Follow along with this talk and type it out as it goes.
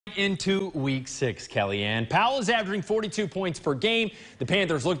Into week 6, Kellyanne. Powell is averaging 42 points per game. The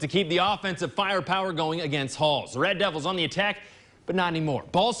Panthers look to keep the offensive firepower going against Halls. The Red Devils on the attack, but not anymore.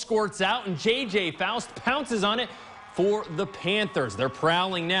 Ball squirts out, and J.J. Faust pounces on it for the Panthers. They're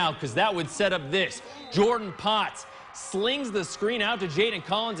prowling now because that would set up this. Jordan Potts slings the screen out to Jaden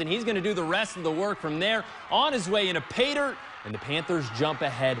Collins, and he's going to do the rest of the work from there. On his way into pay dirt, and the Panthers jump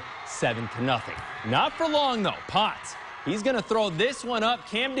ahead 7-0. Not for long, though. Potts. He's going to throw this one up.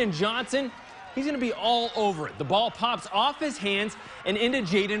 Camden Johnson, he's going to be all over it. The ball pops off his hands and into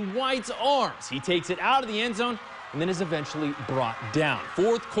Jaden White's arms. He takes it out of the end zone and then is eventually brought down.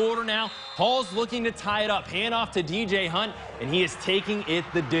 Fourth quarter now. Hall's looking to tie it up. Hand off to DJ Hunt, and he is taking it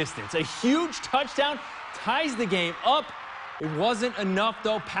the distance. A huge touchdown ties the game up. It wasn't enough,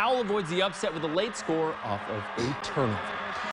 though. Powell avoids the upset with a late score off of a turnover.